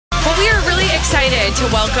excited to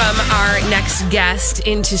welcome our next guest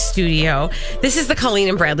into studio. This is the Colleen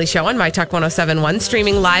and Bradley Show on My Talk 1071,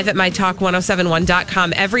 streaming live at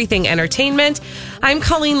MyTalk1071.com. Everything Entertainment. I'm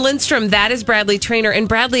Colleen Lindstrom. That is Bradley Traynor. And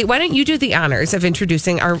Bradley, why don't you do the honors of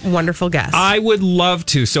introducing our wonderful guest? I would love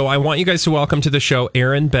to. So I want you guys to welcome to the show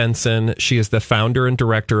Erin Benson. She is the founder and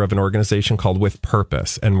director of an organization called With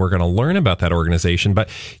Purpose. And we're going to learn about that organization. But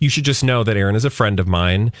you should just know that Erin is a friend of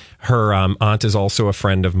mine. Her aunt is also a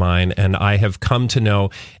friend of mine. And I have come to know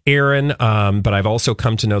Erin, but I've also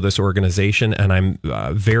come to know this organization. And I'm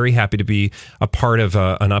very happy to be a part of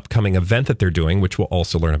an upcoming event that they're doing, which we'll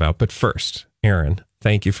also learn about. But first, Erin,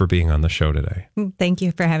 thank you for being on the show today. Thank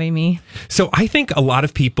you for having me. So I think a lot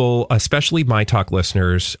of people, especially My Talk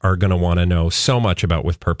listeners, are going to want to know so much about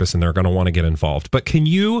With Purpose, and they're going to want to get involved. But can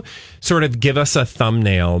you sort of give us a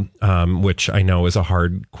thumbnail, which I know is a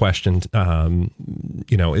hard question.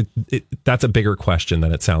 That's a bigger question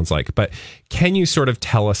than it sounds like. But can you sort of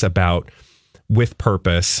tell us about With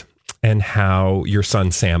Purpose and how your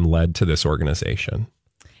son Sam led to this organization?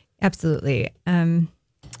 Absolutely.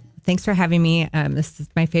 Thanks for having me. This is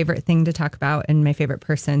my favorite thing to talk about and my favorite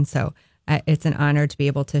person. So it's an honor to be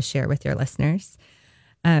able to share with your listeners.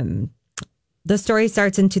 The story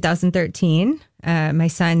starts in 2013. My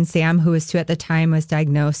son, Sam, who was 2 at the time, was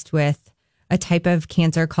diagnosed with a type of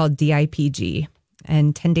cancer called DIPG.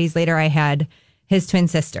 And 10 days later, I had his twin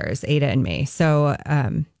sisters, Ada and May. So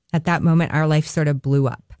at that moment, our life sort of blew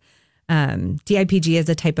up. DIPG is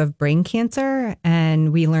a type of brain cancer,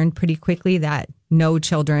 and we learned pretty quickly that no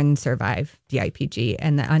children survive DIPG,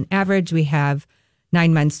 and that on average we have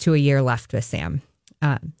 9 months to a year left with Sam.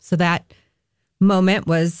 So that moment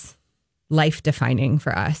was life-defining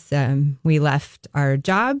for us. We left our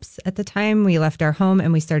jobs at the time, we left our home,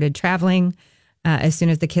 and we started traveling as soon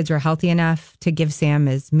as the kids were healthy enough to give Sam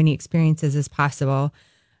as many experiences as possible.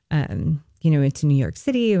 Into New York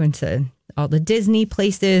City, went to all the Disney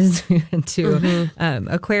places, to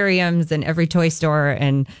aquariums and every toy store,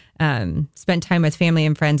 and spent time with family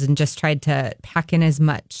and friends and just tried to pack in as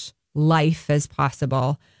much life as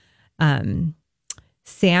possible.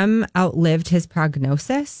 Sam outlived his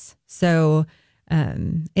prognosis. So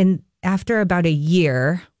after about a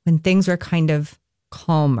year, when things were kind of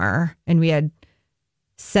calmer and we had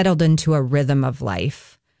settled into a rhythm of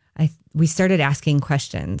life, we started asking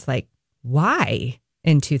questions like, why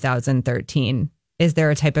in 2013 is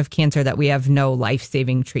there a type of cancer that we have no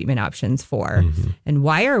life-saving treatment options for? And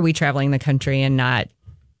why are we traveling the country and not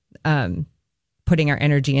putting our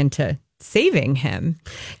energy into saving him?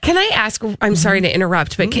 Can I ask, I'm sorry to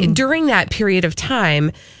interrupt, but during that period of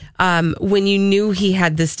time, when you knew he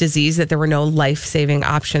had this disease that there were no life-saving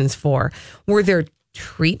options for, were there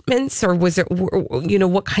treatments, or was it,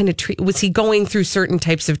 what kind of was he going through certain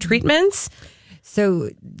types of treatments? So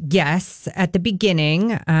yes, at the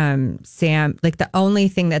beginning, Sam, the only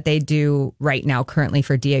thing that they do right now currently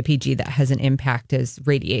for DIPG that has an impact is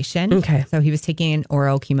radiation. Okay. So he was taking an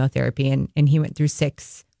oral chemotherapy and he went through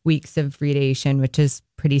 6 weeks of radiation, which is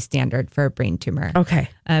pretty standard for a brain tumor. Okay.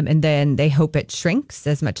 And then they hope it shrinks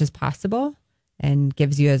as much as possible and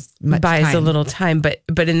gives you as much buys time. a little time. But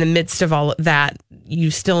in the midst of all of that, you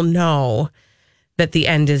still know that the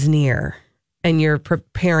end is near. And you're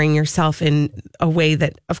preparing yourself in a way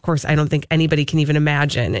that, of course, I don't think anybody can even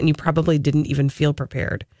imagine. And you probably didn't even feel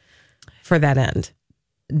prepared for that end.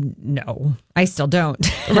 No, I still don't.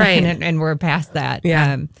 Right. and we're past that.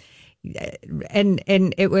 Yeah. And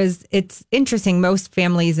it's interesting. Most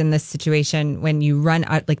families in this situation, when you run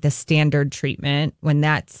out the standard treatment, when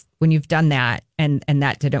you've done that and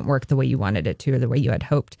that didn't work the way you wanted it to or the way you had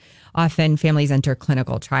hoped, often families enter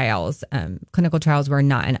clinical trials. Clinical trials were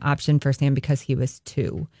not an option for Sam because he was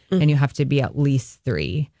 2 and you have to be at least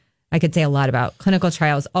 3. I could say a lot about clinical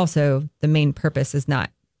trials. Also, the main purpose is not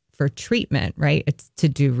for treatment, right? It's to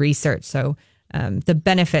do research. So the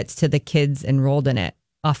benefits to the kids enrolled in it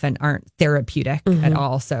often aren't therapeutic at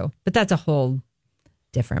all. So, but that's a whole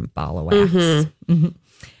different ball of wax.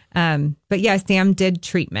 But yeah, Sam did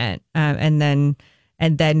treatment. And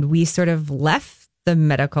then we sort of left the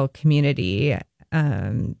medical community.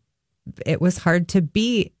 It was hard to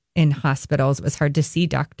be in hospitals. It was hard to see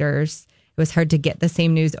doctors. It was hard to get the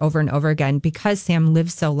same news over and over again because Sam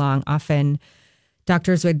lived so long. Often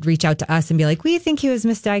doctors would reach out to us and be like, we think he was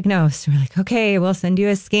misdiagnosed. We're like, okay, we'll send you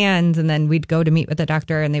his scans. And then we'd go to meet with the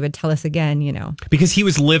doctor and they would tell us again, Because he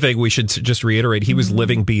was living, we should just reiterate, he was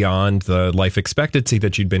living beyond the life expectancy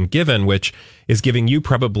that you'd been given, which is giving you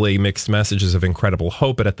probably mixed messages of incredible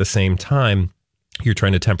hope. But at the same time, you're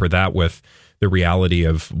trying to temper that with the reality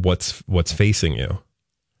of what's facing you.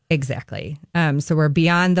 Exactly. So we're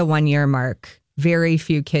beyond the 1 year mark. very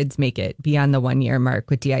few kids make it beyond the 1 year mark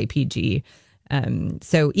with DIPG.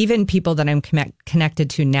 So even people that I'm connected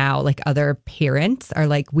to now, like other parents, are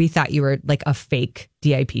like, we thought you were like a fake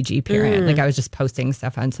DIPG parent. Like I was just posting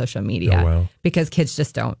stuff on social media because kids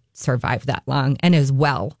just don't survive that long and as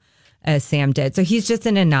well as Sam did. So he's just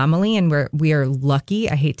an anomaly, and we are lucky.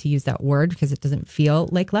 I hate to use that word because it doesn't feel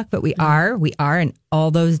like luck, but we are, and all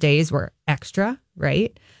those days were extra,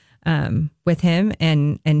 right? With him,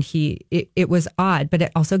 and it was odd, but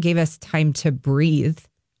it also gave us time to breathe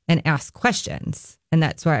and ask questions. And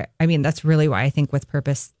that's really why I think With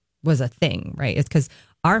Purpose was a thing, right? It's because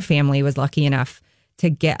our family was lucky enough to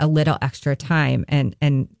get a little extra time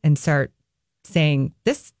and start saying,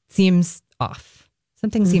 this seems off.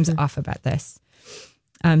 Something seems off about this.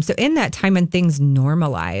 So in that time when things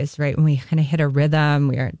normalized, right, when we kind of hit a rhythm,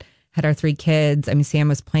 we had our 3 kids. I mean, Sam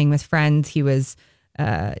was playing with friends. He was,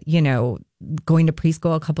 going to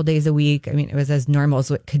preschool a couple days a week. I mean, it was as normal as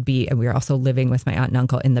it could be. And we were also living with my aunt and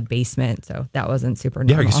uncle in the basement. So that wasn't super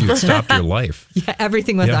normal. Yeah, because you stopped your life. Yeah,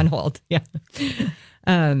 everything was on hold. Yeah.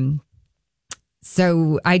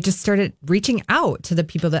 So I just started reaching out to the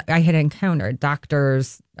people that I had encountered,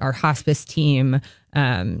 doctors, our hospice team,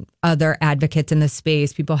 other advocates in the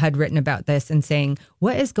space. People had written about this and saying,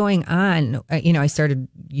 what is going on? I started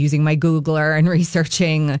using my Googler and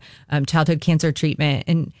researching childhood cancer treatment.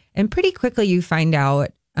 And pretty quickly you find out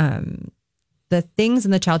the things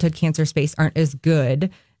in the childhood cancer space aren't as good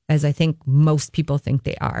as I think most people think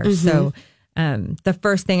they are. So the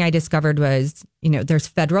first thing I discovered was, there's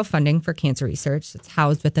federal funding for cancer research. It's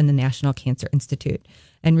housed within the National Cancer Institute.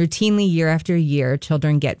 And routinely, year after year,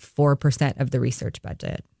 children get 4% of the research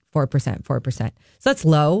budget. 4%. So that's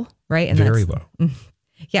low, right? And very low.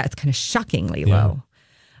 Yeah, it's kind of shockingly low.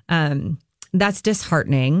 That's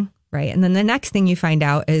disheartening, right? And then the next thing you find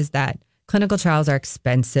out is that clinical trials are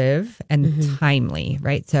expensive and timely,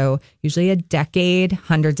 right? So usually a decade,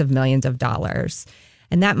 hundreds of millions of dollars.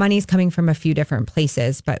 And that money is coming from a few different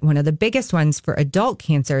places. But one of the biggest ones for adult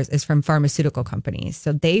cancers is from pharmaceutical companies.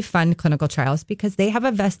 So they fund clinical trials because they have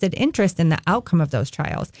a vested interest in the outcome of those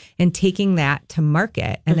trials and taking that to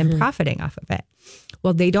market and then profiting off of it.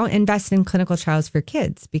 Well, they don't invest in clinical trials for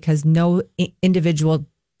kids because no individual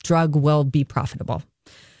drug will be profitable.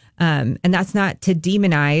 And that's not to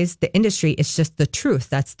demonize the industry. It's just the truth.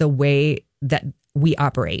 That's the way that we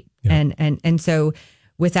operate. Yeah. And so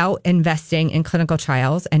without investing in clinical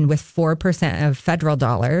trials and with 4% of federal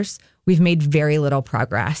dollars, we've made very little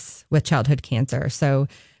progress with childhood cancer. So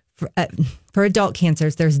for adult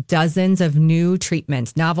cancers, there's dozens of new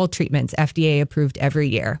treatments, novel treatments, FDA approved every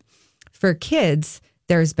year. For kids,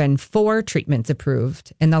 there's been 4 treatments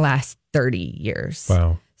approved in the last 30 years.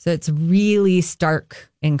 Wow. So it's really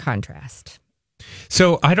stark in contrast.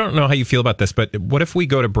 So I don't know how you feel about this, but what if we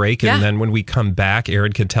go to break and then when we come back,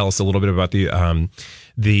 Erin can tell us a little bit about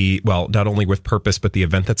not only With Purpose, but the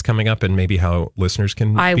event that's coming up and maybe how listeners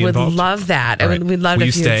can be involved? I would love that. Right. We'd love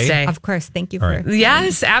if you would stay. Of course. Thank you for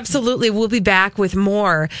Yes, absolutely. We'll be back with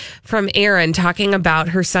more from Erin talking about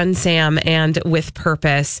her son, Sam, and With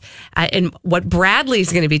Purpose and what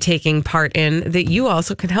Bradley's going to be taking part in that you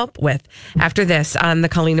also can help with after this on the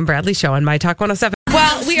Colleen and Bradley Show on My Talk 107.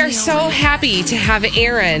 Well, we are so happy to have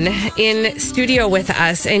Erin in studio with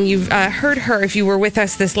us. And you've heard her, if you were with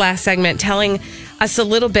us this last segment, telling us a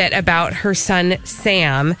little bit about her son,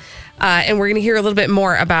 Sam. And we're going to hear a little bit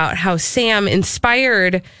more about how Sam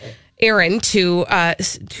inspired Erin to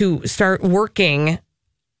start working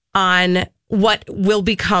on what will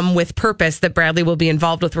become With Purpose that Bradley will be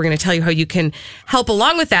involved with. We're going to tell you how you can help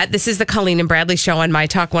along with that. This is the Colleen and Bradley Show on My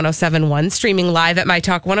Talk 1071, streaming live at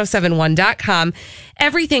mytalk1071.com.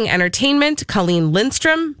 Everything Entertainment, Colleen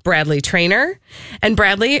Lindstrom, Bradley Trainer. And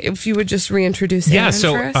Bradley, if you would just reintroduce Erin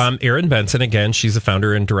for us. Erin Benson, again, she's the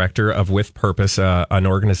founder and director of With Purpose, an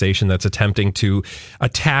organization that's attempting to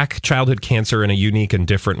attack childhood cancer in a unique and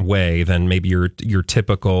different way than maybe your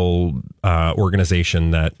typical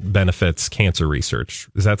organization that benefits cancer research.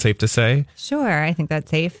 Is that safe to say? Sure, I think that's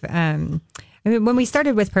safe. I mean, when we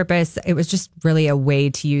started With Purpose, it was just really a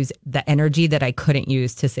way to use the energy that I couldn't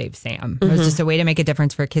use to save Sam. It was just a way to make a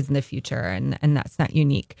difference for kids in the future, and that's not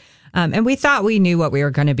unique. And we thought we knew what we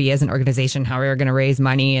were going to be as an organization, how we were going to raise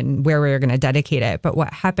money and where we were going to dedicate it. But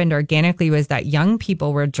what happened organically was that young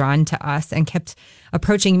people were drawn to us and kept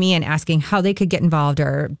approaching me and asking how they could get involved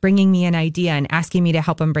or bringing me an idea and asking me to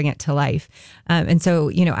help them bring it to life. And so,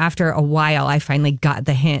 after a while, I finally got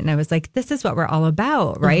the hint and I was like, this is what we're all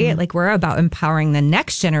about, right? Like we're about empowering the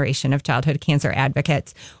next generation of childhood cancer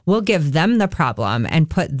advocates. We'll give them the problem and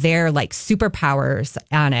put their superpowers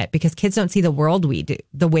on it because kids don't see the world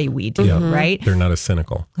the way we we do, right? They're not as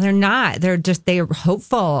cynical. They're not. They're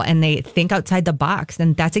hopeful and they think outside the box.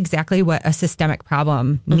 And that's exactly what a systemic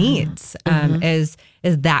problem needs, is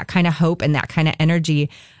that kind of hope and that kind of energy.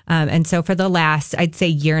 And so for the last, I'd say,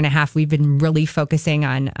 year and a half, we've been really focusing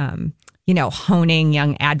on, honing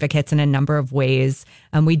young advocates in a number of ways.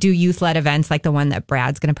 We do youth-led events like the one that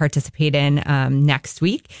Brad's going to participate in next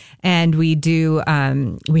week. And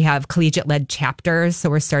we have collegiate-led chapters. So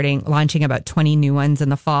we're launching about 20 new ones in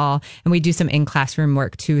the fall. And we do some in-classroom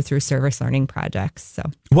work too through service learning projects. So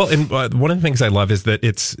well, and one of the things I love is that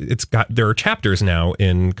there are chapters now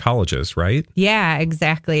in colleges, right? Yeah,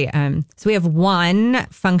 exactly. So we have one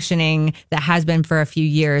functioning that has been for a few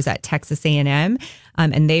years at Texas A&M.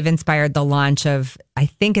 And they've inspired the launch of, I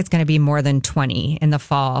think it's going to be more than 20 in the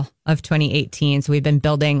fall of 2018. So we've been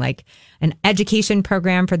building like an education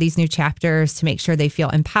program for these new chapters to make sure they feel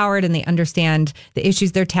empowered and they understand the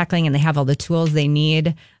issues they're tackling and they have all the tools they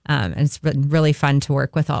need. And it's been really fun to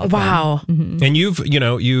work with all of them. Wow. Mm-hmm. And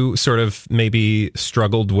you sort of maybe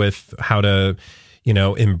struggled with how to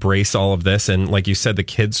embrace all of this. And like you said, the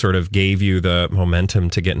kids sort of gave you the momentum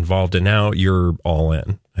to get involved. And now you're all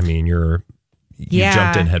in. I mean, you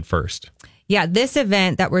jumped in head first. Yeah, this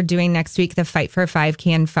event that we're doing next week, the Fight for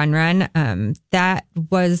 5K and Fun Run, that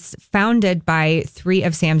was founded by 3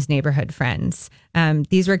 of Sam's neighborhood friends.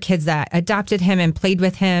 These were kids that adopted him and played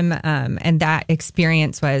with him. And that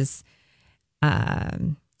experience was,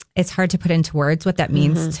 it's hard to put into words what that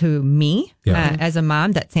means to me as a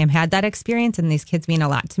mom, that Sam had that experience. And these kids mean a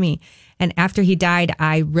lot to me. And after he died,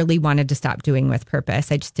 I really wanted to stop doing With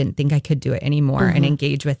Purpose. I just didn't think I could do it anymore and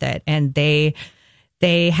engage with it. And they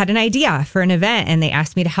had an idea for an event and they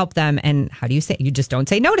asked me to help them. And how do you say, you just don't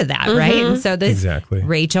say no to that, right? And so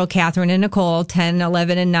Rachel, Catherine, and Nicole, 10,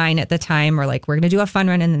 11, and 9 at the time, were like, we're going to do a fun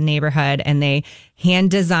run in the neighborhood. And they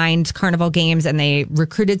hand designed carnival games and they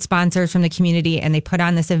recruited sponsors from the community and they put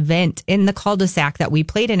on this event in the cul-de-sac that we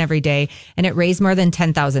played in every day. And it raised more than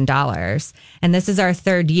 $10,000. And this is our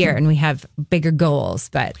 3rd year and we have bigger goals.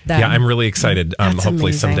 But I'm really excited. Hopefully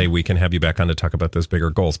amazing. Someday we can have you back on to talk about those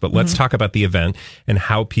bigger goals. But let's talk about the event and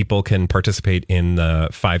how people can participate in the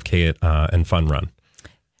 5K and Fun Run.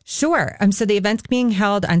 Sure. So the event's being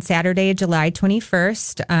held on Saturday, July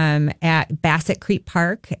 21st at Bassett Creek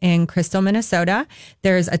Park in Crystal, Minnesota.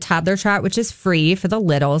 There's a toddler trot, which is free for the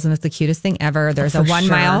littles, and it's the cutest thing ever. There's a 1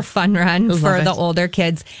 mile fun run for the older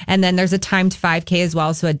kids. And then there's a timed 5K as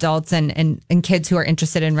well. So adults and kids who are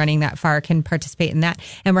interested in running that far can participate in that.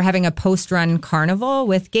 And we're having a post-run carnival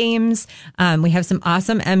with games. We have some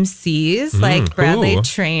awesome MCs like Bradley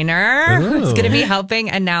Trainer, who's going to be helping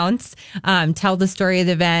announce, tell the story of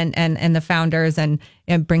the event. And the founders and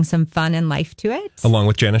bring some fun and life to it. Along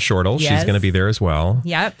with Jana Shortle. Yes. She's going to be there as well.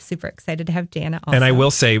 Yep. Super excited to have Jana also. And I will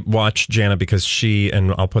say, watch Jana because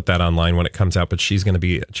and I'll put that online when it comes out, but she's going to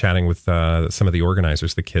be chatting with some of the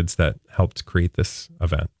organizers, the kids that helped create this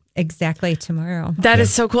event. Exactly, tomorrow. That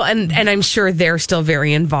is so cool. And I'm sure they're still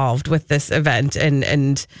very involved with this event.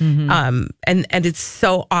 And it's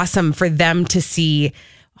so awesome for them to see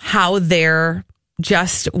how they're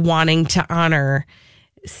just wanting to honor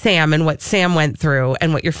Sam and what Sam went through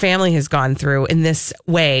and what your family has gone through in this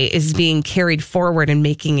way is being carried forward and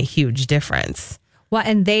making a huge difference. Well,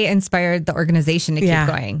 and they inspired the organization to keep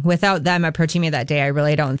going. Without them approaching me that day, I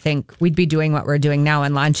really don't think we'd be doing what we're doing now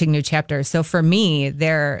and launching new chapters. So for me,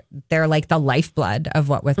 they're like the lifeblood of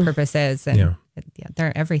what With Purpose is. And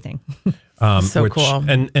they're everything. So cool.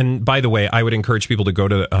 And by the way, I would encourage people to go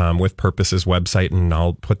to With Purpose's website, and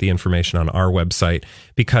I'll put the information on our website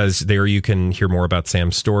because there you can hear more about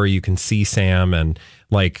Sam's story. You can see Sam and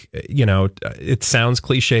it sounds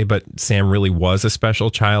cliche, but Sam really was a special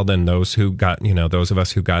child. And those of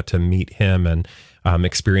us who got to meet him and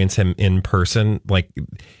experience him in person,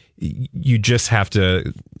 you just have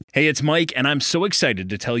to. Hey, it's Mike, and I'm so excited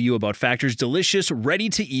to tell you about Factor's delicious,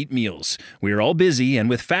 ready-to-eat meals. We are all busy, and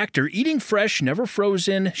with Factor, eating fresh, never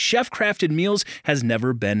frozen, chef-crafted meals has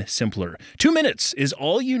never been simpler. 2 minutes is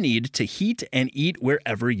all you need to heat and eat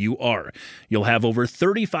wherever you are. You'll have over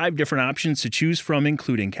 35 different options to choose from,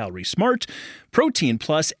 including Calorie Smart, Protein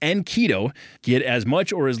Plus, and Keto. Get as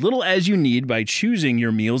much or as little as you need by choosing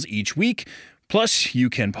your meals each week. Plus, you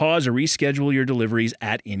can pause or reschedule your deliveries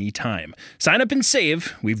at any time. Sign up and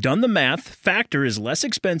save. We've done the math. Factor is less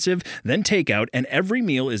expensive than takeout, and every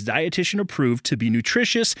meal is dietitian approved to be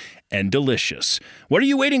nutritious and delicious. What are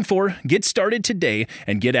you waiting for? Get started today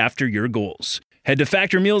and get after your goals. Head to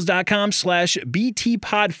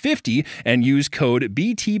factormeals.com/BTPod50 and use code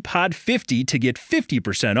BTPod50 to get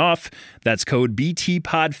 50% off. That's code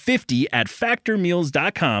BTPod50 at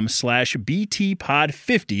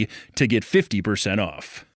factormeals.com/BTPod50 to get 50%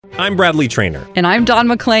 off. I'm Bradley Trainer. And I'm Don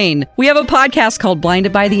McClain. We have a podcast called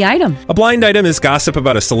Blinded by the Item. A blind item is gossip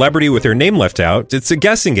about a celebrity with their name left out. It's a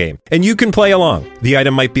guessing game, and you can play along. The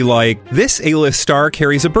item might be like, this A-list star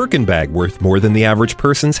carries a Birkin bag worth more than the average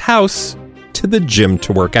person's house to the gym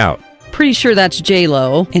to work out. Pretty sure that's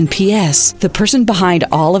J-Lo. And P.S. the person behind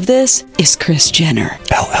all of this is Kris Jenner,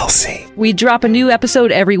 LLC. We drop a new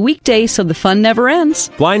episode every weekday so the fun never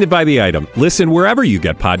ends. Blinded by the Item. Listen wherever you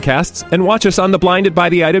get podcasts and watch us on the Blinded by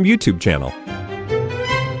the Item YouTube channel.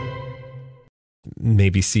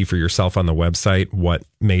 Maybe see for yourself on the website what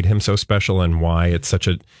made him so special and why it's such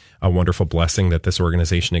a wonderful blessing that this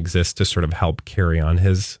organization exists to sort of help carry on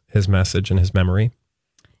his message and his memory.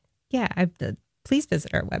 Yeah, please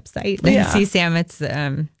visit our website and see Sam. I'm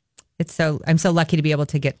so lucky to be able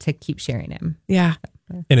to get to keep sharing him. Yeah.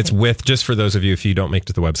 And it's with, just for those of you, if you don't make it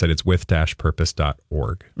to the website, it's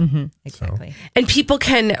with-purpose.org. Mm-hmm, exactly. So. And people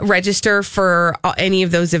can register for any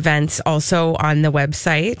of those events also on the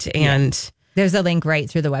website. And there's a link right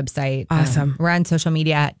through the website. Awesome. We're on social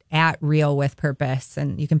media at Real With Purpose,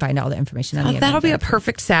 and you can find all the information on the event. That'll be a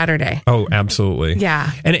perfect Saturday. Oh, absolutely.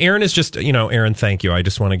 Yeah. And Aaron is just, Aaron, thank you. I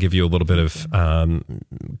just want to give you a little bit of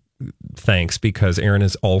thanks, because Aaron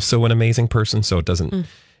is also an amazing person. So it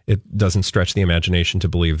doesn't stretch the imagination to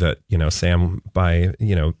believe that, Sam, by,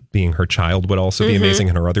 being her child, would also be amazing,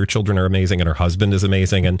 and her other children are amazing, and her husband is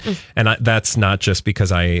amazing. And that's not just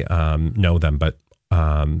because I know them, but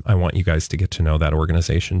I want you guys to get to know that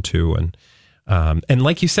organization too. And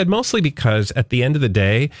like you said, mostly because at the end of the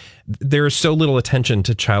day, there is so little attention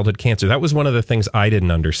to childhood cancer. That was one of the things I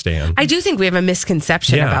didn't understand. I do think we have a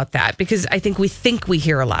misconception about that, because I think we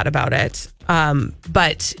hear a lot about it.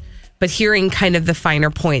 But hearing kind of the finer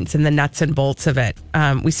points and the nuts and bolts of it,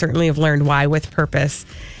 we certainly have learned why With Purpose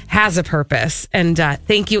has a purpose. And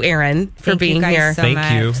thank you, Aaron, for being here.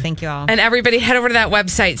 Thank you. Thank you all. And everybody, head over to that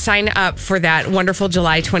website, sign up for that wonderful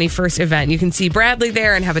July 21st event. You can see Bradley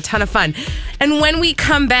there and have a ton of fun. And when we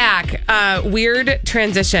come back, weird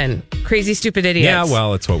transition, crazy, stupid idiots. Yeah,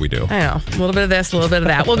 well, it's what we do. I know. A little bit of this, a little bit of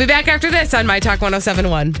that. We'll be back after this on My Talk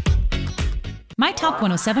 1071. My Talk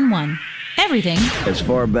 1071. Everything. As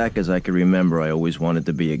far back as I can remember, I always wanted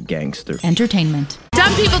to be a gangster. Entertainment.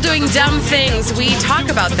 Dumb people doing dumb things. We talk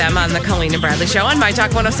about them on the Colleen and Bradley Show on My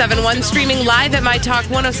Talk 1071, streaming live at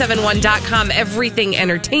MyTalk1071.com. Everything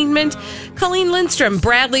Entertainment. Colleen Lindstrom,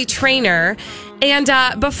 Bradley Trainer. And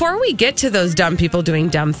before we get to those dumb people doing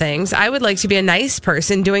dumb things, I would like to be a nice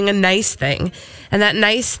person doing a nice thing. And that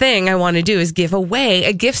nice thing I want to do is give away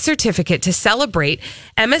a gift certificate to celebrate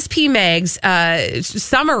MSP Mag's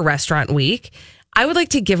Summer Restaurant Week. I would like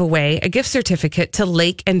to give away a gift certificate to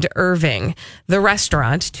Lake and Irving, the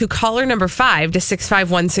restaurant, to caller number 5 to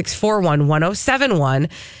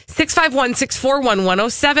 651-641-1071.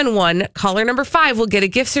 651-641-1071. Caller number 5 will get a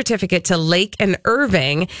gift certificate to Lake and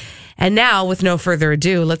Irving. And now, with no further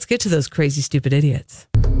ado, let's get to those crazy, stupid idiots.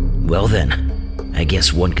 Well then, I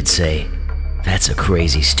guess one could say, that's a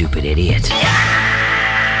crazy, stupid idiot.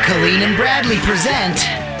 Colleen and Bradley present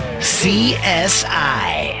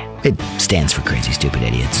CSI. It stands for Crazy Stupid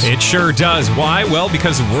Idiots. It sure does. Why? Well,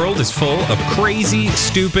 because the world is full of crazy,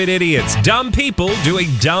 stupid idiots. Dumb people doing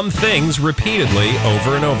dumb things repeatedly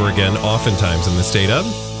over and over again, oftentimes in the state of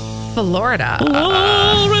Florida.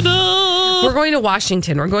 We're going to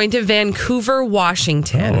Washington. We're going to Vancouver,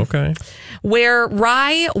 Washington. Oh, okay. Where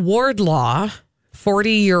Rye Wardlaw,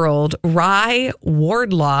 40-year-old Rye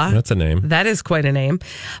Wardlaw. That's a name. That is quite a name.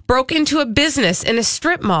 Broke into a business in a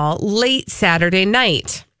strip mall late Saturday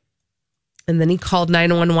night. And then he called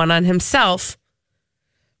 911 on himself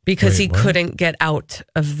because he couldn't get out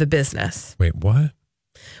of the business. Wait, what?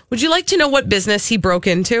 Would you like to know what business he broke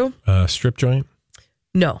into? Strip joint?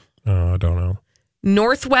 No. Oh, I don't know.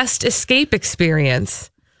 Northwest Escape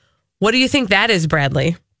Experience. What do you think that is,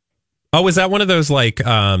 Bradley? Oh, is that one of those like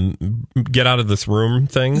get out of this room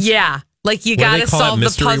things? Yeah. Like you got to solve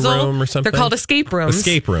the puzzle. Room or something? They're called escape rooms.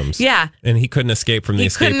 Escape rooms. Yeah. And he couldn't escape from the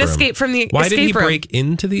escape room. He couldn't escape from the escape room. Why did he break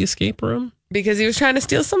into the escape room? Because he was trying to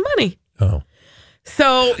steal some money. Oh.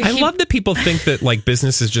 So I love that people think that like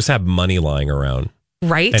businesses just have money lying around.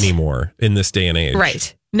 Right. Anymore in this day and age.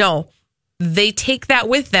 Right. No. They take that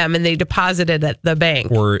with them and they deposit it at the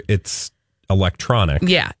bank. Or it's electronic.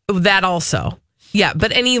 Yeah. That also. Yeah,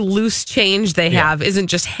 but any loose change they have isn't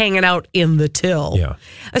just hanging out in the till. Yeah.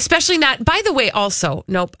 Especially not, by the way, also,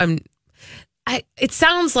 nope, it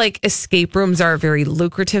sounds like escape rooms are a very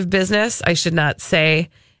lucrative business. I should not say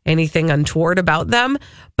anything untoward about them.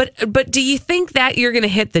 But do you think that you're going to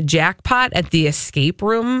hit the jackpot at the escape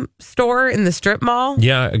room store in the strip mall?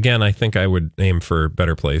 Yeah, again, I think I would aim for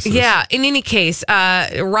better places. Yeah, in any case,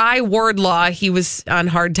 Rye Wardlaw, he was on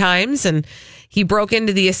hard times and he broke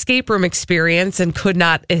into the escape room experience and could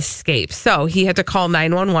not escape. So he had to call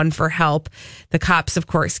 911 for help. The cops, of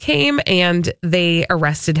course, came and they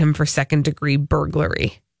arrested him for second-degree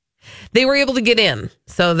burglary. They were able to get in,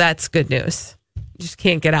 so that's good news. You just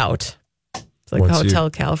can't get out. It's like Hotel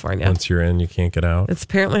California. Once you're in, you can't get out. That's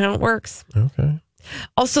apparently how it works. Okay.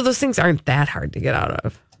 Also, those things aren't that hard to get out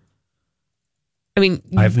of. I mean,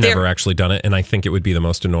 I've never actually done it, and I think it would be the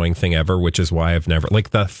most annoying thing ever, which is why I've never, like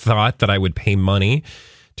the thought that I would pay money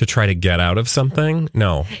to try to get out of something.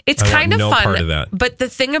 No. It's kind of no fun. Part of that. But the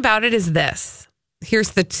thing about it is this.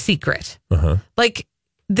 Here's the secret. Uh-huh. Like,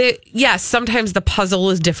 yes, sometimes the puzzle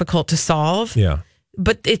is difficult to solve. Yeah.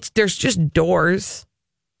 But there's just doors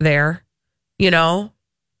there, you know?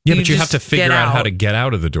 Yeah, but you have to figure out how to get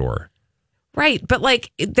out of the door. Right. But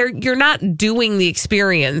like you're not doing the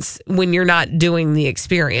experience when you're not doing the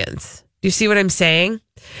experience. Do you see what I'm saying?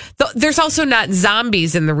 There's also not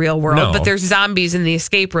zombies in the real world, but there's zombies in the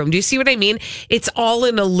escape room. Do you see what I mean? It's all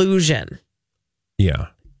an illusion. Yeah.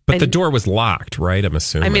 But the door was locked, right? I'm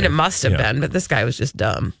assuming. I mean, it must have been, but this guy was just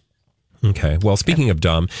dumb. Okay. Well, speaking of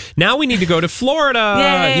dumb, now we need to go to Florida.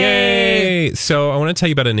 Yay! So I want to tell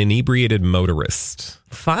you about an inebriated motorist.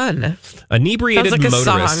 Fun. Inebriated Sounds like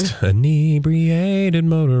motorist. A song. Inebriated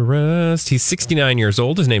motorist. He's 69 years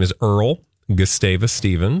old. His name is Earl Gustavus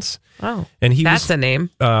Stevens. Oh, and that's a name.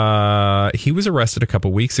 He was arrested a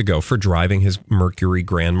couple weeks ago for driving his Mercury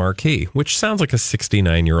Grand Marquis, which sounds like a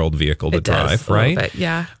 69-year-old vehicle to drive, right? Bit,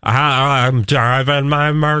 yeah. I'm driving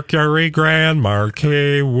my Mercury Grand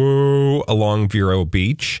Marquis, woo, along Vero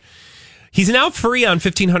Beach. He's now free on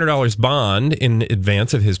 $1,500 bond in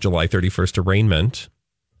advance of his July 31st arraignment.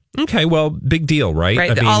 Okay, well, big deal, right?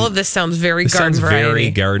 Right. I mean, all of this sounds very garden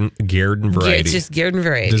variety. Very garden variety. It's just garden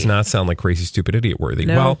variety. Does not sound like crazy, stupid, idiot worthy.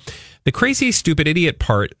 No. Well, the crazy, stupid, idiot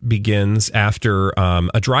part begins after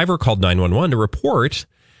a driver called 911 to report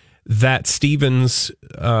that Stevens'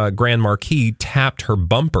 Grand Marquis tapped her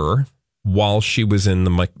bumper while she was in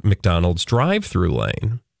the McDonald's drive-through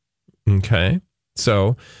lane. Okay.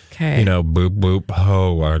 So, you know, boop, boop,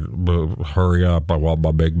 hurry up, I want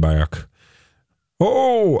my Big Mac.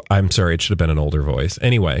 Oh, I'm sorry. It should have been an older voice.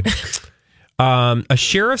 Anyway, a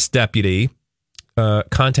sheriff's deputy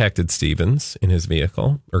contacted Stevens in his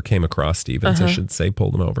vehicle, or came across Stevens, I should say,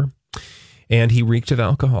 pulled him over. And he reeked of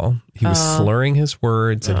alcohol. He was slurring his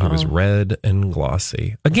words, and he was red and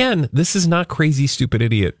glossy. Again, this is not crazy, stupid,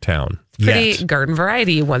 idiot town. Pretty garden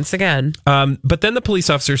variety once again. But then the police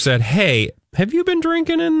officer said, hey, have you been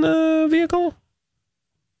drinking in the vehicle?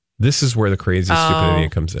 This is where the crazy, stupid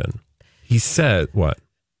idiot comes in. He said, what?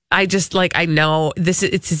 I just I know it's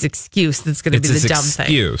his excuse that's going to be the dumb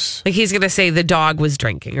excuse. Thing. Like he's going to say the dog was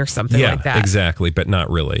drinking or something like that. Exactly, but not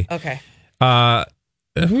really. Okay. Have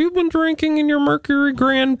you been drinking in your Mercury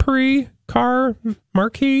Grand Prix car,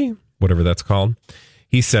 Marquis? Whatever that's called.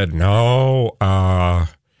 He said, no, I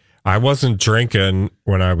wasn't drinking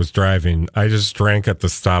when I was driving. I just drank at the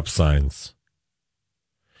stop signs.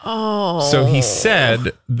 Oh. So he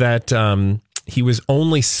said that he was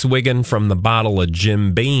only swigging from the bottle of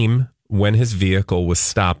Jim Beam when his vehicle was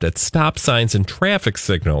stopped at stop signs and traffic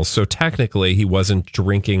signals. So technically, he wasn't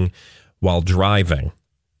drinking while driving.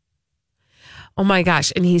 Oh my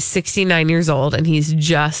gosh. And he's 69 years old and he's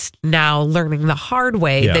just now learning the hard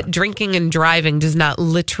way that drinking and driving does not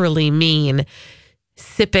literally mean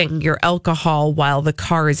sipping your alcohol while the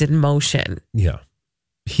car is in motion. Yeah.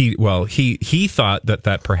 He thought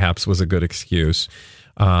that perhaps was a good excuse.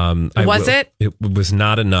 It? It was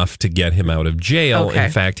not enough to get him out of jail. Okay.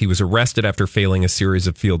 In fact, he was arrested after failing a series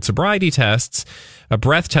of field sobriety tests. A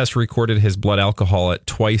breath test recorded his blood alcohol at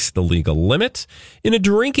twice the legal limit. In a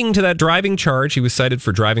drinking to that driving charge, he was cited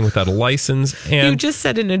for driving without a license. And you just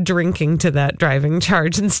said in a drinking to that driving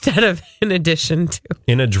charge instead of in addition to.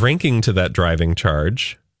 In a drinking to that driving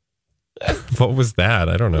charge. What was that?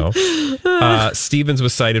 I don't know. Stevens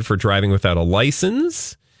was cited for driving without a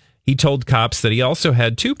license. He told cops that he also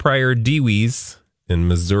had 2 prior DWIs in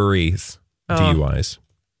Missouri's DUIs.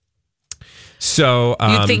 So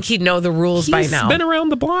you'd think he'd know the rules by now. He's been around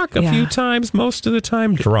the block a few times, most of the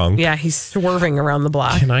time drunk. Yeah, he's swerving around the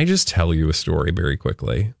block. Can I just tell you a story very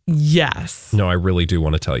quickly? Yes. No, I really do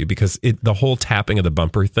want to tell you because the whole tapping of the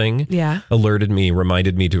bumper thing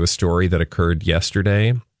reminded me to a story that occurred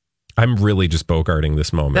yesterday. I'm really just bogarting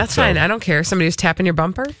this moment. That's fine. I don't care. Somebody was tapping your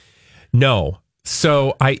bumper? No.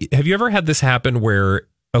 So have you ever had this happen where,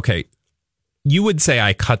 okay, you would say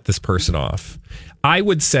I cut this person off. I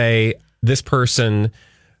would say this person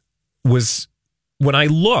was, when I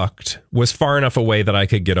looked, was far enough away that I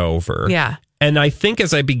could get over. Yeah. And I think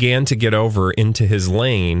as I began to get over into his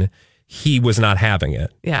lane, he was not having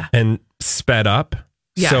it. Yeah. And sped up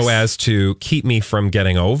so as to keep me from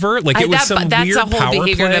getting over. Like, it was that's weird a whole power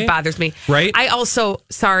behavior play, that bothers me. Right? I also,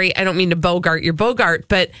 sorry, I don't mean to bogart your Bogart,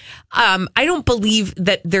 but I don't believe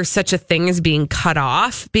that there's such a thing as being cut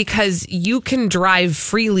off, because you can drive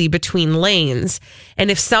freely between lanes.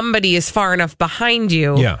 And if somebody is far enough behind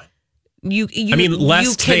you,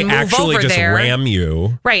 lest they actually just ram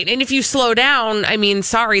you. Right. And if you slow down,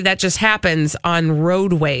 sorry, that just happens on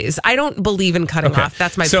roadways. I don't believe in cutting off.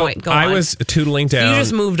 That's my point. Go on. I was tootling down. You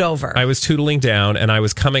just moved over. I was tootling down and I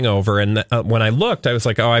was coming over. And when I looked, I was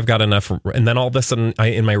like, oh, I've got enough. And then all of a sudden,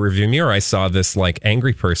 in my rearview mirror, I saw this like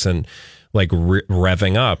angry person like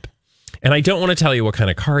revving up. And I don't want to tell you what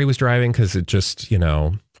kind of car he was driving, because it just,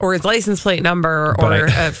 or his license plate number, or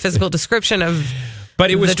a physical description of. But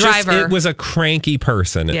it was the driver. it was a cranky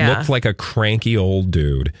person. It looked like a cranky old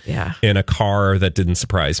dude in a car that didn't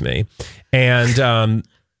surprise me. And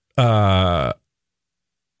I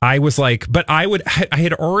was like, but I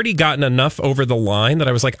had already gotten enough over the line that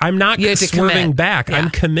I was like, I'm not swerving back. Yeah. I'm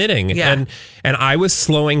committing. Yeah. And I was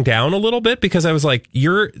slowing down a little bit, because I was like,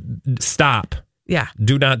 stop. Yeah.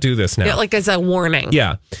 Do not do this now. Yeah, like as a warning.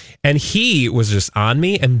 Yeah. And he was just on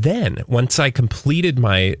me. And then once I completed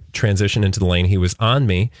my transition into the lane, he was on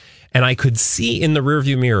me. And I could see in the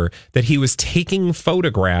rearview mirror that he was taking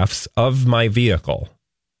photographs of my vehicle.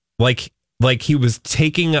 Like he was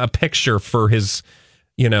taking a picture for his,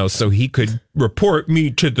 so he could report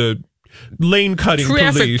me to the lane cutting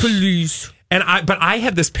police. But I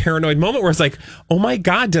had this paranoid moment where I was like, oh my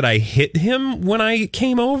God, did I hit him when I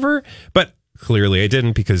came over? But clearly I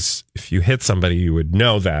didn't, because if you hit somebody, you would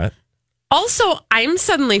know that. Also, I'm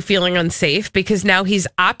suddenly feeling unsafe, because now he's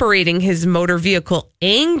operating his motor vehicle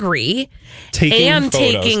angry,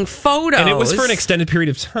 taking photos. And it was for an extended period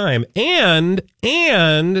of time. And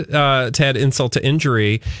to add insult to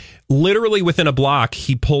injury, literally within a block,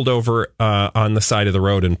 he pulled over on the side of the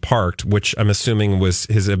road and parked, which I'm assuming was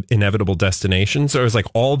his inevitable destination. So it was like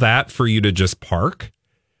all that for you to just park.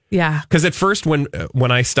 Yeah. Because at first, when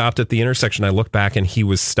I stopped at the intersection, I looked back and he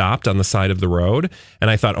was stopped on the side of the road. And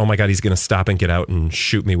I thought, oh my God, he's going to stop and get out and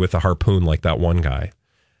shoot me with a harpoon like that one guy.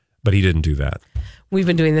 But he didn't do that. We've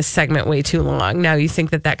been doing this segment way too long. Now you think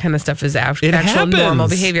that kind of stuff is actual normal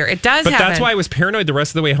behavior. It does happen. But that's why I was paranoid the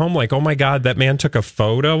rest of the way home. Like, oh my God, that man took a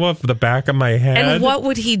photo of the back of my head. And what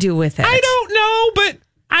would he do with it? I don't know, but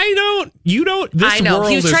this world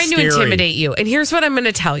he was is trying scary. to intimidate you. And here's what I'm going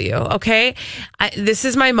to tell you, okay? This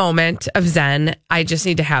is my moment of zen. I just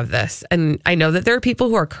need to have this. And I know that there are people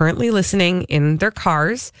who are currently listening in their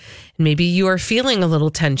cars. And maybe you are feeling a little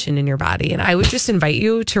tension in your body. And I would just invite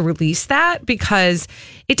you to release that, because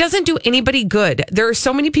it doesn't do anybody good. There are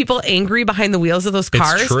so many people angry behind the wheels of those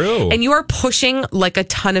cars. It's true. And you are pushing like a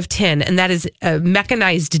ton of tin. And that is a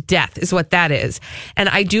mechanized death is what that is. And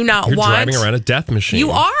I do not You're want... driving around a death machine.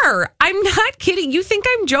 You are. I'm not kidding. You think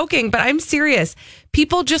I'm joking, but I'm serious.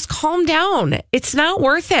 People, just calm down. It's not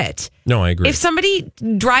worth it. No, I agree. If somebody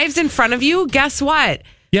drives in front of you, guess what?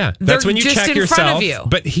 Yeah, that's They're when you just check in yourself. front of you.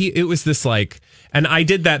 But it was this like, and I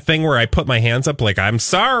did that thing where I put my hands up like, I'm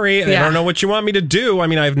sorry. I don't know what you want me to do. I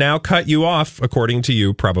mean, I've now cut you off, according to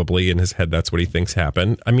you, probably in his head. That's what he thinks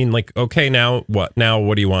happened. I mean, like, okay, now what? Now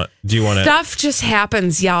what do you want? Do you want to? Stuff just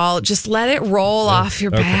happens, y'all. Just let it roll off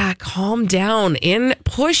your back. Calm down.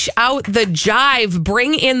 Push out the jive.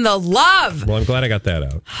 Bring in the love. Well, I'm glad I got that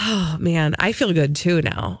out. Oh, man. I feel good, too,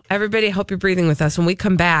 now. Everybody, I hope you're breathing with us. When we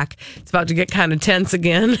come back, it's about to get kind of tense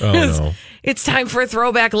again. Oh, no. It's time for a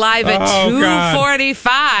Throwback Live at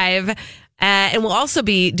 2:45. And we'll also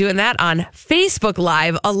be doing that on Facebook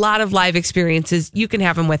Live. A lot of live experiences. You can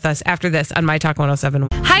have them with us after this on My Talk 107.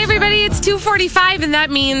 Hi, everybody. It's 2:45, and that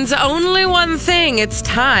means only one thing. It's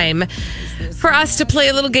time for us to play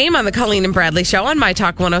a little game on the Colleen and Bradley Show on My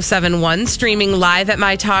Talk 107.1, streaming live at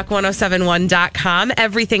MyTalk1071.com.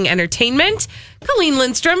 Everything Entertainment. Colleen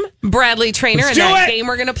Lindstrom, Bradley Trainer, and that game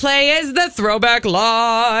we're going to play is the Throwback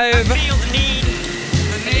Live. I feel the need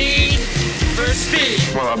for speed.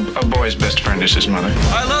 Well, a boy's best friend is his mother.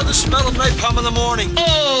 I love the smell of napalm in the morning.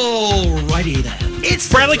 Alrighty then. It's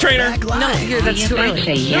Bradley Trainer. No, here, that's too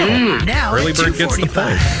early. Now Early bird gets the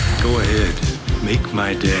point. Go ahead. Make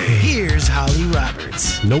my day. Here's Holly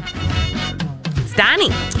Roberts. Nope. It's Donnie.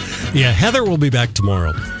 Yeah, Heather will be back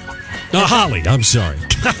tomorrow. No, Holly, I'm sorry.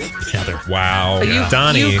 Heather. Wow.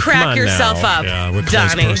 Donnie, you crack yourself up. Yeah, we're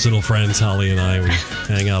close Donnie. personal friends, Holly and I. We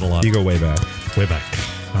hang out a lot. You go way back. Way back.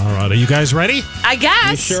 All right, are you guys ready? I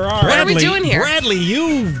guess. You sure are. What are we doing here? Bradley,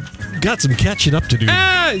 you got some catching up to do.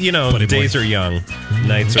 Days are young,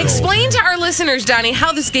 nights are old. Explain to our listeners, Donnie,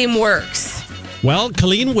 how this game works. Well,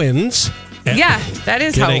 Colleen wins. Yeah, that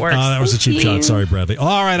is how it works. That was a cheap shot. Sorry, Bradley.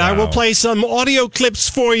 All right, I will play some audio clips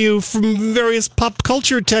for you from various pop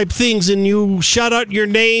culture type things, and you shout out your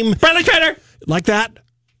name. Bradley Trainer! Like that.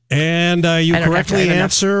 And you correctly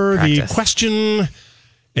answer the question,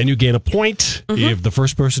 and you gain a point. If the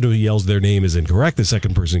first person who yells their name is incorrect, the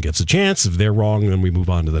second person gets a chance. If they're wrong, then we move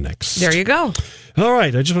on to the next. There you go. All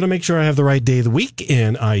right, I just want to make sure I have the right day of the week,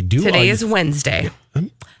 and I do. Today is Wednesday.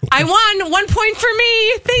 I won. 1 point for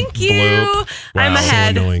me. Thank you. Bloop. I'm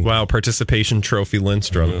ahead. So annoying. Wow, participation trophy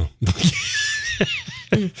Lindstrom.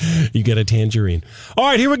 You get a tangerine. All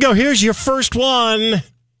right, here we go. Here's your first one.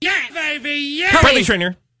 Yeah, baby, yeah. Bradley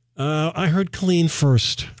Trainer. I heard Colleen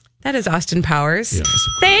first. That is Austin Powers. Yes.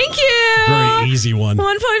 Thank you. Very easy one.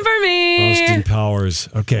 1 point for me. Austin Powers.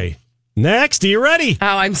 Okay. Next, are you ready?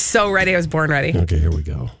 Oh, I'm so ready. I was born ready. Okay, here we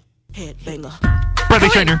go. Headbanger. Bradley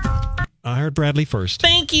Trainer. I heard Bradley first.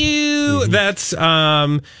 Thank you. That's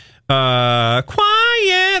quiet,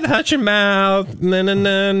 hush your mouth. Na, na,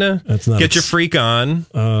 na, na. That's not Get your freak on.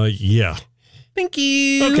 Yeah. Thank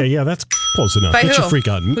you. Okay, yeah, that's close enough. By Get who? your freak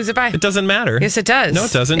on. Who's it by? It doesn't matter. Yes, it does. No,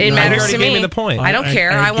 it doesn't. It No, matters you already to gave me. me the point. I don't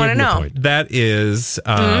care. I want to gave you the know. point. That is,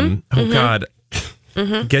 God,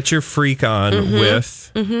 get your freak on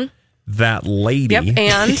with that lady. Yep,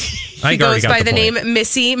 and he I already goes got by the the point. name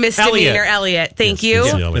Missy Misdemeanor Elliott. Thank you.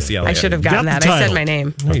 Missy Elliott. I should have gotten Got that. the I said title. my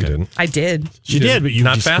name. No, you didn't. I did. She did, but you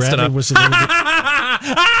Not just fast Bradley enough. was a little bit-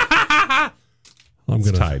 I'm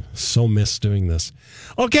going tied. to so miss doing this.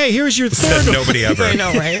 Okay, here's your third Said nobody ever. I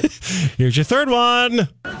know, right? Here's your third one.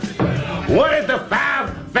 What is the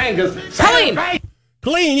 5 fingers? Colleen.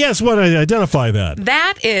 Colleen, yes, what? Identify that.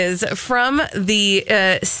 That is from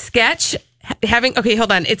the sketch. Okay,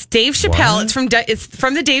 hold on. It's Dave Chappelle. What? It's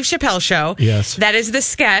from the Dave Chappelle show. Yes. That is the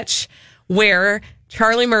sketch where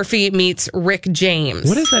Charlie Murphy meets Rick James.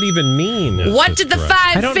 What does that even mean? What did the correct.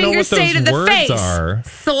 I 5 don't know fingers what say to those the words face? are.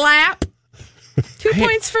 Slap. 2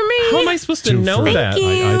 points for me. How am I supposed to know Thank that? you.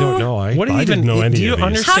 I don't know. I didn't know any do you of these.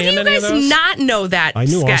 understand How do you any of guys those? not know that I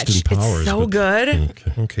knew sketch? Austin Powers, It's so but- good.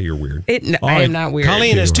 Okay, you're weird. All I right, am not weird.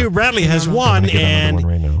 Colleen has 2. Bradley has 1. get another And one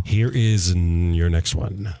right now. here is your next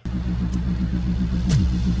one.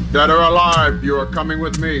 Dead or alive, you are coming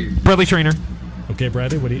with me. Bradley Trainer. Okay,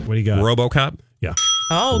 Bradley, what do you got? RoboCop. Yeah.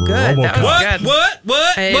 Oh, good. That was RoboCop. good.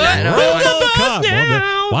 What? I did not know that one.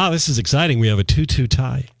 RoboCop. Wow, this is exciting. We have a 2-2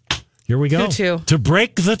 tie. Here we go. 2-2. To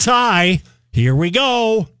break the tie, here we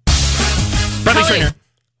go. Bradley Colleen. Trainer.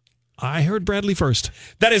 I heard Bradley first.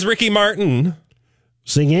 That is Ricky Martin.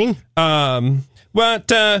 Singing? What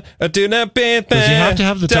do not be Does he have to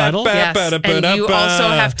have the title? Yes, and you also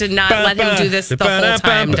have to not let him do this the whole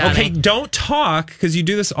time, Donnie. Okay, don't talk because you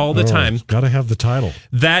do this all the time. Got to have the title.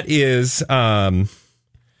 That is,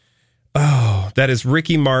 that is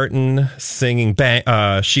Ricky Martin singing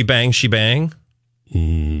bang, She Bang, She Bang.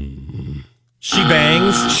 She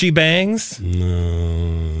Bangs, She Bangs.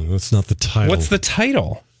 No, that's not the title. What's the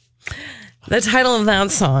title? The title of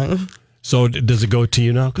that song, So does it go to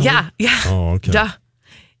you now, Colleen? yeah. Oh, okay. Duh,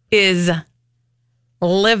 is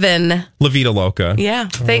Livin'. La Vida Loca. Yeah.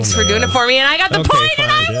 Thanks for doing it for me. And I got the Okay, point fine.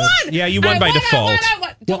 and I won. Yeah, you won by default.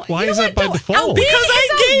 Well, why is that by default? Because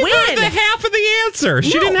I gave her win. the half of the answer.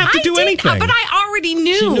 She didn't have to do anything. But I already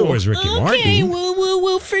knew. She knew it was Ricky Martin.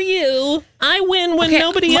 woo for you. I win when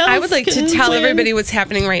nobody else. I would like to can tell win. everybody what's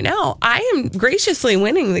happening right now. I am graciously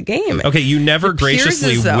winning the game. Okay, you never Appears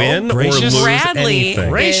graciously as though win Gracious? or lose Bradley anything.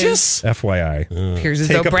 Gracious? FYI. Appears as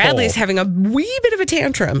Take though a Bradley's poll. having a wee bit of a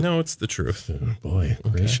tantrum. No, it's the truth. Boy,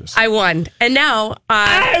 gracious. I won. And now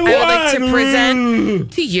I would like to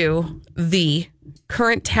present to you the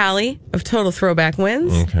current tally of total throwback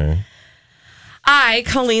wins. Okay. I,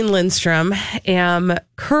 Colleen Lindstrom, am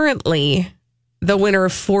currently the winner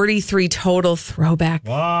of 43 total throwback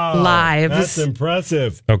lives. That's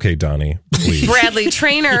impressive. Okay, Donnie, please. Bradley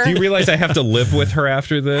Trainer Do you realize I have to live with her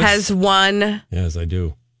after this? has won Yes, I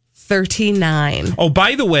do. 39. Oh,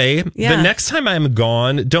 by the way, Yeah. the next time I'm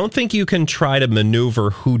gone, don't think you can try to maneuver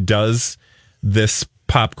who does this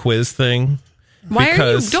pop quiz thing. Why are you?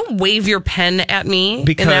 Because- Don't wave your pen at me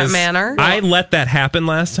Because in that manner. I let that happen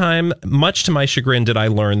last time. Much to my chagrin, did I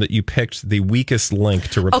learn that you picked the weakest link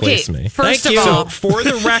to replace me. First Thank of you. all- So for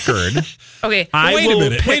the record, Okay. I Wait a will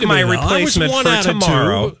minute, pick wait a my minute now. I was replacement one for out of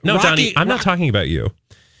tomorrow. two. No, Rocky- Donnie, I'm not talking about you.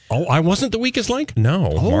 Oh, I wasn't the weakest link?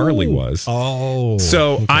 No, Marley was. Oh.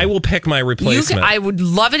 So okay. I will pick my replacement. I would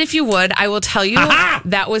love it if you would. I will tell you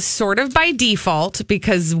that was sort of by default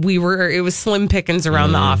because it was slim pickings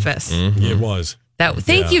around the office. Mm-hmm. It was.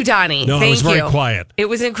 Thank you, Donnie. No, Thank it was very you. quiet. It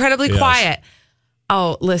was incredibly quiet.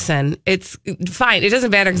 Oh, listen, it's fine. It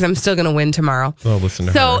doesn't matter because I'm still going to win tomorrow. Oh, listen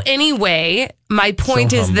to her. So anyway, my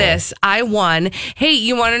point is this. I won. Hey,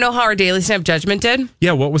 you want to know how our Daily Snap Judgment did?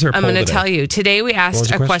 Yeah, what was her poll I'm going to today? tell you. Today we asked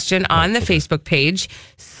a question on the Facebook page,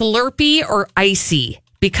 Slurpee or Icy?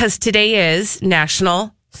 Because today is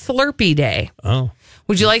National Slurpee Day. Oh.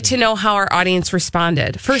 Would you like to know how our audience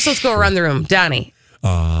responded? First, let's go around the room. Donnie.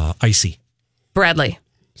 Icy. Bradley.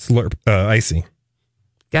 Icy.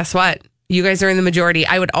 Guess what? You guys are in the majority.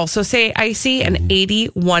 I would also say Icy, and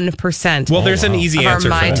 81%. Well, there's an easy answer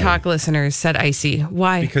of our for My that. Talk listeners said Icy.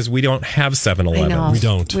 Why? Because we don't have 7-Eleven. I know. We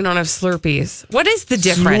don't. We don't have Slurpees. What is the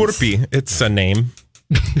difference? Slurpee. It's a name.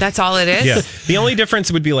 That's all it is? Yeah. The only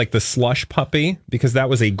difference would be like the slush puppy, because that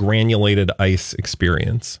was a granulated ice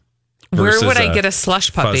experience. Where would I get a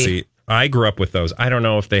slush puppy? Fuzzy. I grew up with those. I don't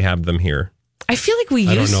know if they have them here. I feel like we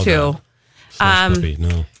used to. Slush puppy,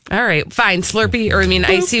 no. All right, fine. Slurpee,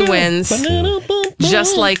 Icy wins.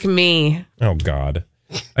 Just like me. Oh, God.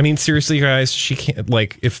 I mean, seriously, guys, she can't,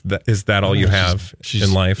 like, is that all you have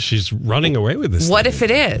in life? She's running away with this. What if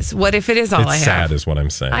it is? What if it is all I have? It's sad is what I'm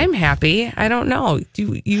saying. I'm happy. I don't know.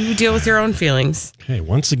 You deal with your own feelings. Okay,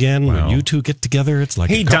 once again, when you two get together, it's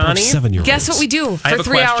like a couple Donnie, of 7-year-olds. Guess what we do for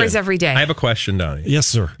 3 hours every day? I have a question, Donnie. Yes,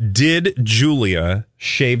 sir. Did Julia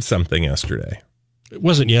shave something yesterday? It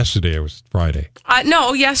wasn't yesterday. It was Friday.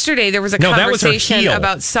 No, yesterday there was a conversation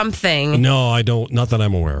about something. No, I don't. Not that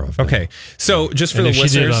I'm aware of. Okay. So just for the if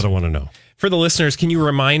listeners. she did, I don't want to know. For the listeners, can you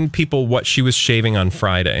remind people what she was shaving on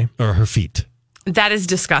Friday? Or her feet. That is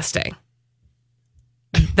disgusting.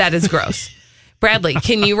 That is gross. Bradley,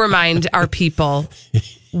 can you remind our people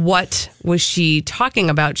what was she talking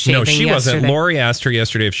about shaving No, she yesterday? wasn't. Lori asked her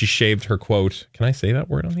yesterday if she shaved her quote. Can I say that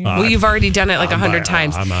word on the air? Well, you've already done it like 100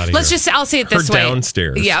 times. I'm out of Let's here. just, I'll say it this Her way.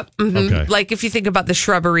 downstairs. Yep. Mm-hmm. Okay. Like if you think about the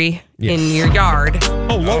shrubbery in your yard.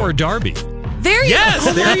 Oh, Lower Darby. There you Yes,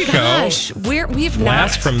 go. there you go. Gosh, we've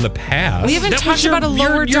Blast not. from the past. We haven't That talked was your, about a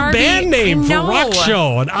Lower your Darby. band name I for know. rock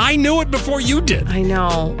show, and I knew it before you did. I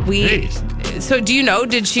know. So do you know,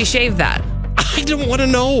 did she shave that? I don't want to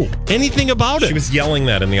know anything about it. She was yelling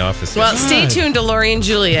that in the office. Well, stay tuned to Lori and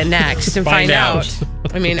Julia next and find out.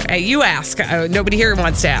 Find I mean, you ask. Nobody here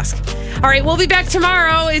wants to ask. All right, we'll be back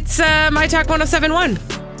tomorrow. It's My Talk 1071.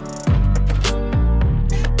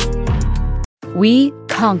 We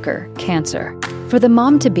conquer cancer. For the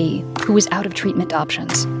mom-to-be who is out of treatment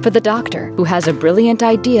options. For the doctor who has a brilliant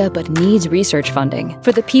idea but needs research funding.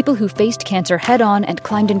 For the people who faced cancer head-on and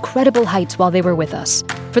climbed incredible heights while they were with us.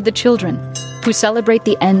 For the children who celebrate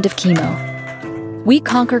the end of chemo. We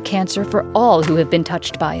conquer cancer for all who have been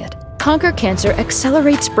touched by it. Conquer Cancer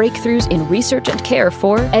accelerates breakthroughs in research and care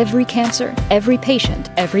for every cancer, every patient,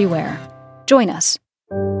 everywhere. Join us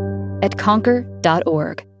at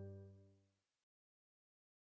conquer.org.